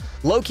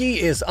Loki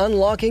is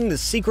unlocking the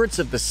secrets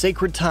of the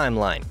sacred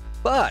timeline.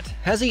 But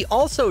has he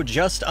also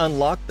just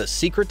unlocked the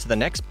secret to the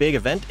next big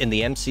event in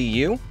the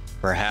MCU?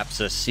 Perhaps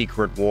a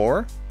secret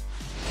war?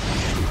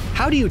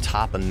 How do you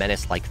top a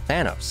menace like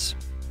Thanos?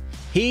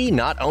 He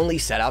not only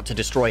set out to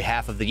destroy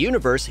half of the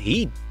universe,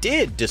 he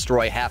did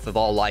destroy half of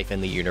all life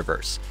in the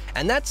universe.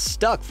 And that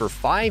stuck for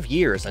 5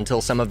 years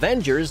until some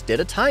Avengers did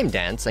a time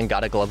dance and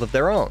got a glove of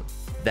their own.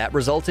 That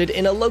resulted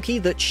in a Loki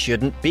that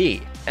shouldn't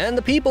be. And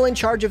the people in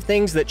charge of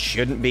things that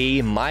shouldn't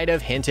be might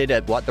have hinted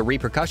at what the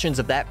repercussions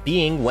of that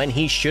being when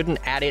he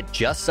shouldn't at it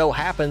just so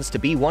happens to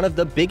be one of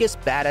the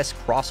biggest baddest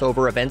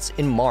crossover events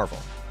in Marvel,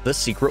 the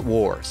Secret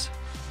Wars.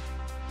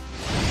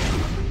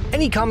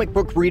 Any comic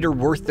book reader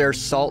worth their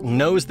salt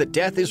knows that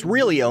death is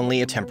really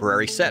only a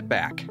temporary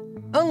setback.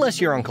 Unless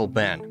you're Uncle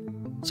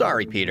Ben.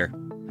 Sorry, Peter.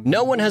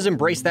 No one has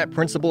embraced that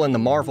principle in the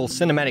Marvel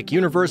Cinematic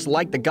Universe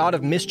like the god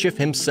of mischief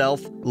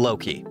himself,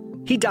 Loki.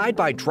 He died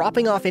by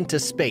dropping off into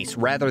space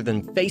rather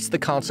than face the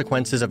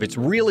consequences of its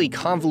really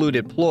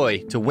convoluted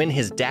ploy to win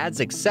his dad's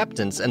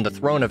acceptance and the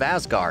throne of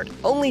Asgard,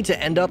 only to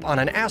end up on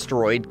an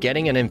asteroid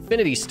getting an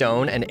Infinity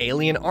Stone and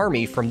alien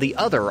army from the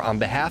other on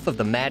behalf of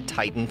the Mad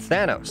Titan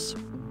Thanos.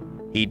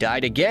 He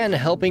died again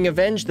helping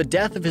avenge the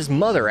death of his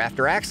mother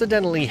after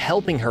accidentally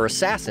helping her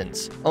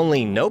assassins.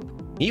 Only nope,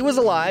 he was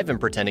alive and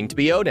pretending to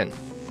be Odin.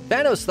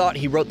 Thanos thought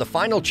he wrote the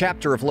final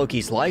chapter of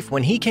Loki's life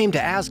when he came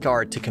to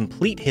Asgard to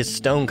complete his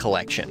stone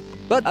collection.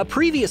 But a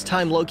previous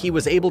time Loki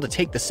was able to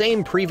take the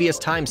same previous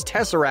time's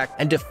Tesseract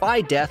and defy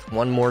death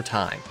one more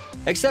time.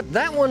 Except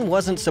that one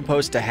wasn't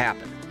supposed to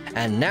happen.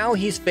 And now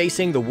he's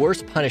facing the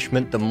worst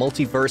punishment the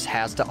multiverse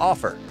has to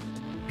offer: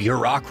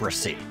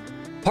 bureaucracy.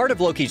 Part of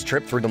Loki's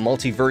trip through the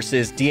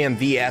multiverse's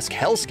DMV-esque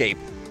hellscape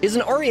is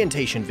an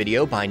orientation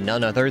video by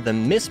none other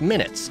than Miss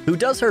Minutes, who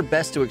does her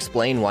best to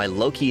explain why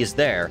Loki is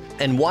there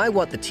and why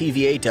what the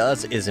TVA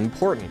does is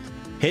important.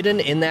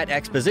 Hidden in that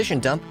exposition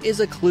dump is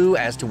a clue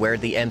as to where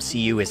the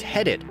MCU is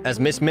headed.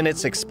 As Miss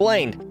Minutes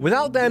explained,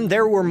 without them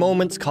there were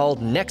moments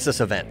called Nexus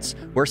events,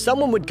 where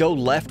someone would go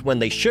left when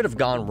they should have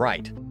gone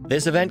right.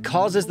 This event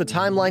causes the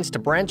timelines to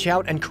branch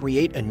out and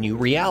create a new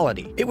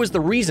reality. It was the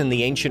reason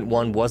the Ancient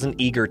One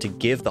wasn't eager to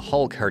give the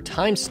Hulk her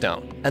Time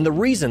Stone, and the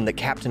reason that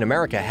Captain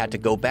America had to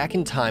go back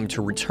in time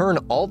to return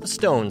all the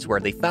stones where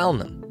they found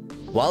them.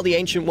 While the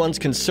Ancient One's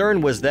concern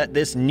was that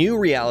this new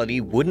reality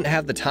wouldn't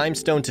have the Time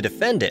Stone to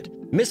defend it,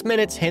 Miss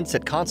Minutes hints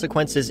at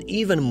consequences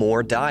even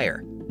more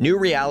dire. New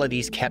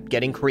realities kept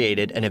getting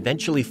created and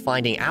eventually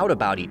finding out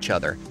about each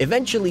other,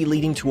 eventually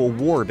leading to a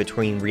war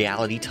between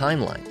reality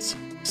timelines.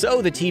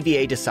 So the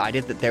TVA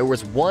decided that there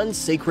was one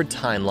sacred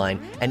timeline,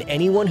 and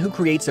anyone who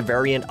creates a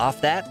variant off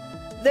that,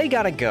 they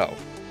gotta go.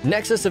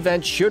 Nexus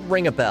events should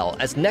ring a bell,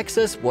 as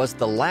Nexus was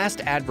the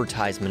last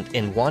advertisement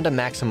in Wanda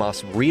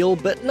Maximoff's real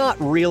but not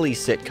really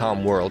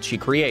sitcom world she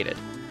created.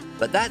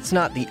 But that's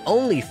not the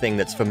only thing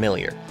that's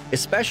familiar,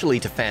 especially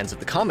to fans of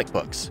the comic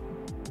books.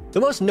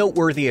 The most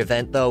noteworthy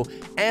event, though,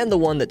 and the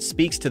one that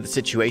speaks to the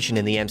situation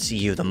in the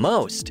MCU the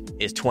most,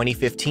 is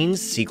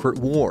 2015's Secret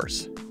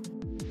Wars.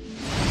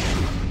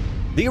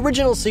 The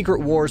original Secret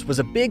Wars was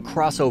a big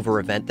crossover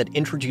event that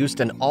introduced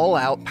an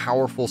all-out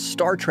powerful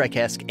Star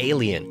Trek-esque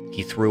alien.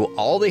 He threw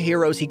all the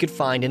heroes he could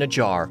find in a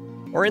jar,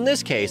 or in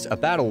this case, a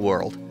battle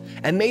world,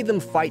 and made them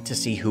fight to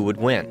see who would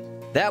win.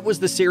 That was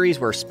the series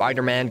where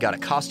Spider-Man got a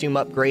costume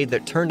upgrade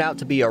that turned out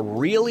to be a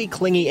really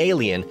clingy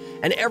alien,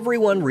 and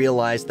everyone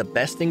realized the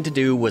best thing to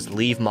do was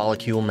leave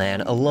Molecule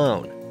Man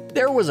alone.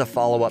 There was a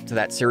follow-up to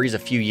that series a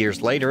few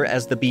years later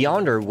as the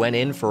Beyonder went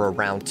in for a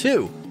round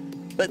 2.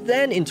 But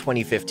then in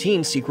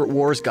 2015, Secret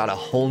Wars got a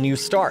whole new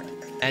start,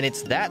 and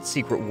it's that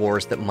Secret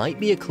Wars that might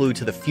be a clue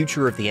to the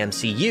future of the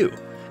MCU,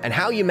 and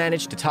how you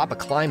manage to top a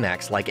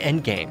climax like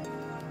Endgame.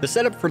 The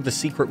setup for the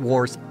Secret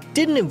Wars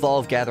didn't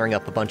involve gathering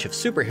up a bunch of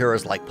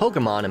superheroes like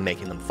Pokemon and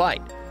making them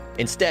fight.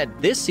 Instead,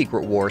 this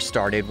Secret War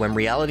started when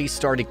realities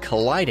started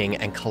colliding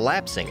and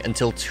collapsing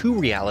until 2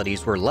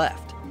 realities were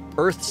left: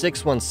 Earth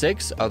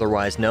 616,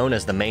 otherwise known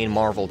as the main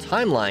Marvel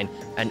timeline,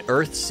 and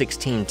Earth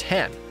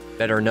 1610.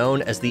 Better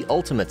known as the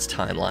Ultimates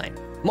timeline.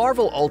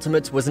 Marvel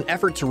Ultimates was an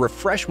effort to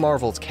refresh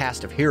Marvel's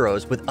cast of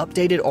heroes with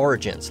updated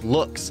origins,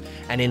 looks,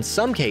 and in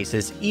some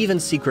cases, even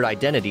secret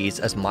identities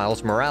as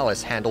Miles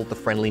Morales handled the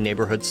friendly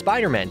neighborhood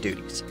Spider-Man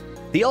duties.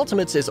 The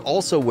Ultimates is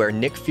also where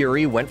Nick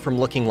Fury went from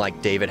looking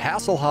like David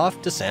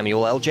Hasselhoff to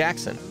Samuel L.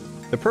 Jackson.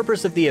 The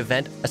purpose of the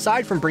event,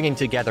 aside from bringing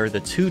together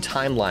the 2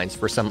 timelines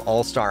for some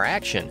all-star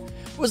action,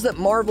 was that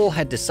Marvel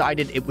had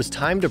decided it was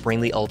time to bring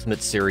the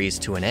Ultimate series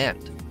to an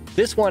end.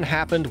 This one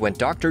happened when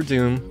Doctor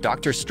Doom,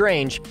 Doctor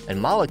Strange,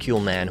 and Molecule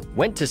Man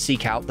went to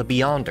seek out the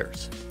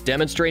Beyonders.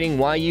 Demonstrating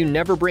why you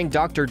never bring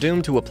Doctor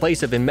Doom to a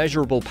place of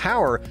immeasurable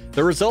power,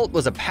 the result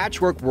was a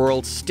patchwork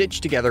world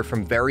stitched together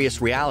from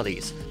various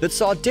realities that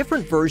saw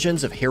different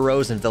versions of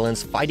heroes and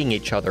villains fighting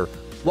each other,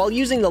 while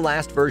using the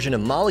last version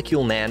of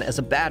Molecule Man as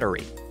a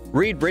battery.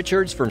 Reed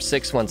Richards from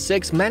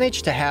 616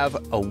 managed to have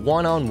a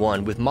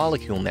one-on-one with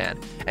Molecule Man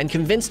and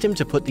convinced him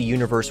to put the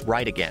universe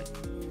right again,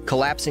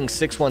 collapsing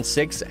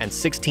 616 and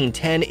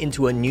 1610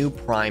 into a new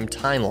Prime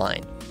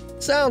timeline.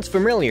 Sounds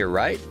familiar,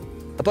 right?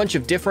 A bunch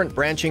of different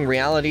branching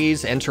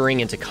realities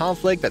entering into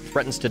conflict that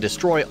threatens to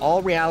destroy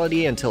all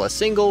reality until a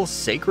single,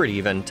 sacred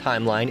even,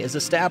 timeline is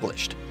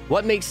established.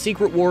 What makes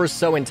Secret Wars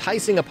so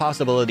enticing a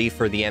possibility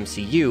for the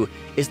MCU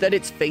is that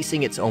it's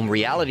facing its own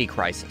reality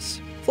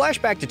crisis.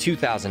 Flashback to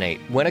 2008,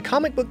 when a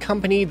comic book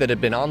company that had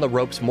been on the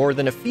ropes more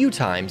than a few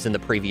times in the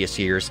previous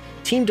years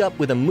teamed up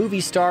with a movie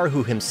star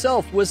who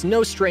himself was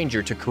no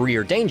stranger to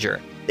career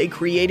danger. They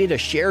created a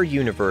shared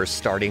universe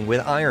starting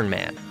with Iron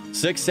Man.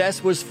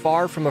 Success was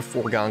far from a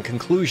foregone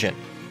conclusion.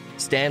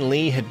 Stan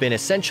Lee had been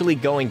essentially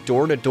going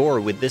door to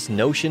door with this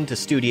notion to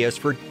studios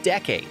for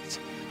decades.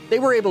 They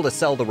were able to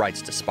sell the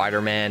rights to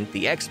Spider-Man,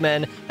 the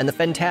X-Men, and the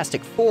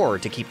Fantastic Four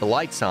to keep the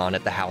lights on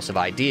at the House of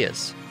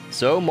Ideas.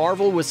 So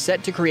Marvel was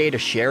set to create a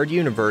shared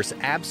universe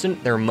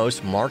absent their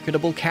most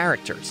marketable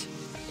characters.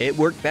 It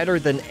worked better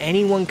than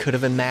anyone could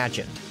have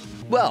imagined.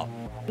 Well,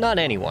 not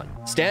anyone.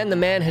 Stan the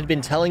Man had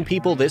been telling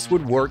people this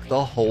would work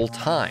the whole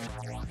time.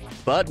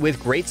 But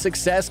with great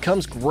success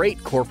comes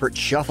great corporate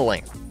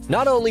shuffling.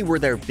 Not only were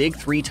their big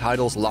three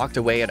titles locked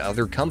away at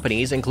other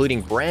companies,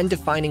 including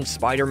brand-defining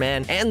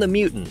Spider-Man and the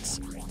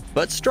Mutants,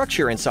 but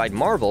structure inside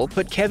Marvel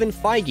put Kevin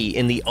Feige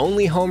in the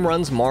only home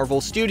runs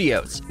Marvel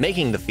Studios,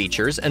 making the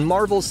features, and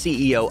Marvel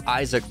CEO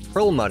Isaac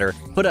Perlmutter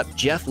put up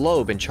Jeff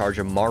Loeb in charge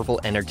of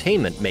Marvel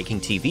Entertainment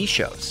making TV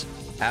shows.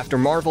 After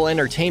Marvel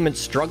Entertainment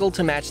struggled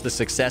to match the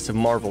success of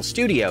Marvel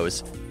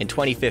Studios, in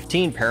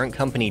 2015 parent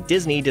company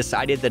Disney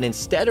decided that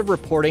instead of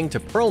reporting to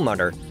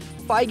Perlmutter,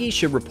 Feige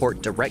should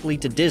report directly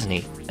to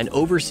Disney and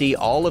oversee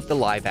all of the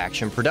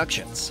live-action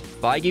productions.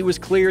 Feige was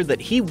clear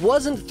that he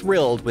wasn't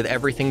thrilled with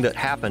everything that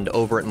happened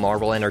over at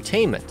Marvel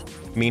Entertainment.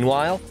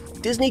 Meanwhile,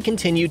 Disney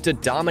continued to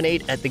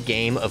dominate at the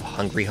game of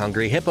Hungry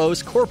Hungry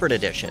Hippos Corporate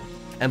Edition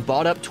and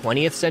bought up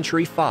 20th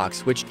Century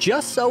Fox, which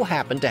just so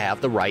happened to have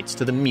the rights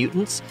to the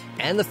Mutants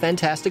and the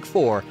Fantastic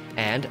Four,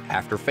 and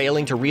after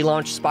failing to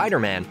relaunch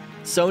Spider-Man,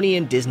 Sony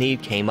and Disney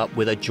came up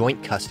with a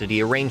joint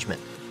custody arrangement.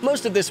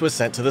 Most of this was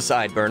sent to the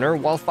side burner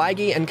while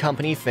Feige and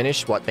company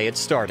finished what they had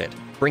started,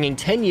 bringing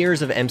 10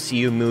 years of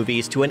MCU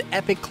movies to an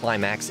epic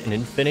climax in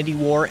Infinity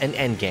War and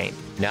Endgame.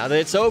 Now that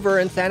it's over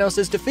and Thanos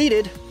is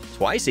defeated,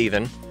 twice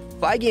even,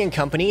 Feige and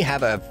company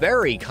have a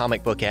very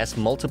comic book-esque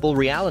multiple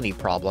reality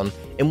problem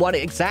in what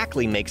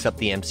exactly makes up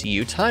the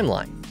MCU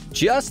timeline.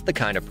 Just the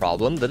kind of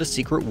problem that a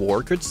Secret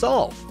War could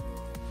solve.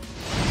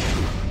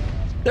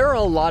 There are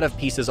a lot of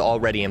pieces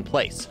already in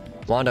place.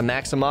 Wanda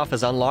Maximoff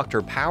has unlocked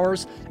her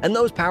powers, and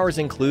those powers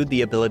include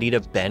the ability to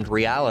bend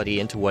reality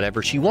into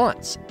whatever she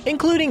wants,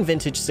 including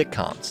vintage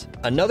sitcoms.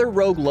 Another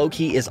rogue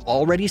Loki is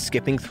already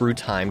skipping through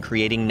time,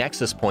 creating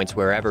nexus points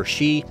wherever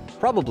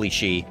probably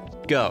she,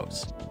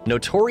 goes.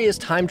 Notorious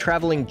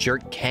time-traveling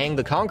jerk Kang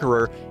the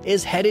Conqueror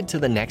is headed to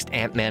the next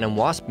Ant-Man and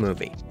Wasp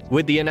movie.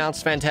 With the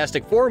announced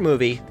Fantastic Four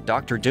movie,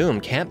 Doctor Doom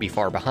can't be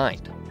far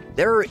behind.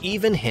 There are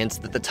even hints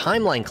that the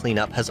timeline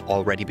cleanup has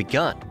already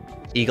begun.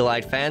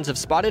 Eagle-eyed fans have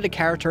spotted a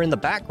character in the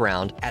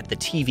background at the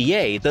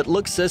TVA that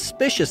looks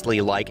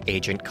suspiciously like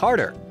Agent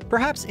Carter,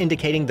 perhaps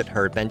indicating that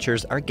her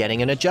adventures are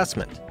getting an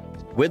adjustment.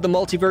 With the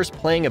multiverse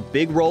playing a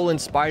big role in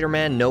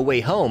Spider-Man No Way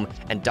Home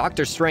and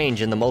Doctor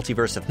Strange in the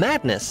Multiverse of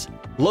Madness,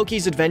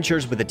 Loki's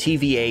adventures with the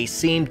TVA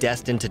seem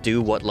destined to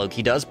do what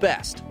Loki does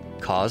best: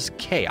 cause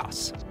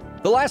chaos.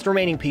 The last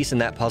remaining piece in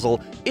that puzzle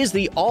is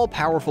the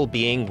all-powerful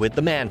being with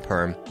the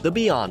man-perm, the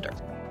Beyonder.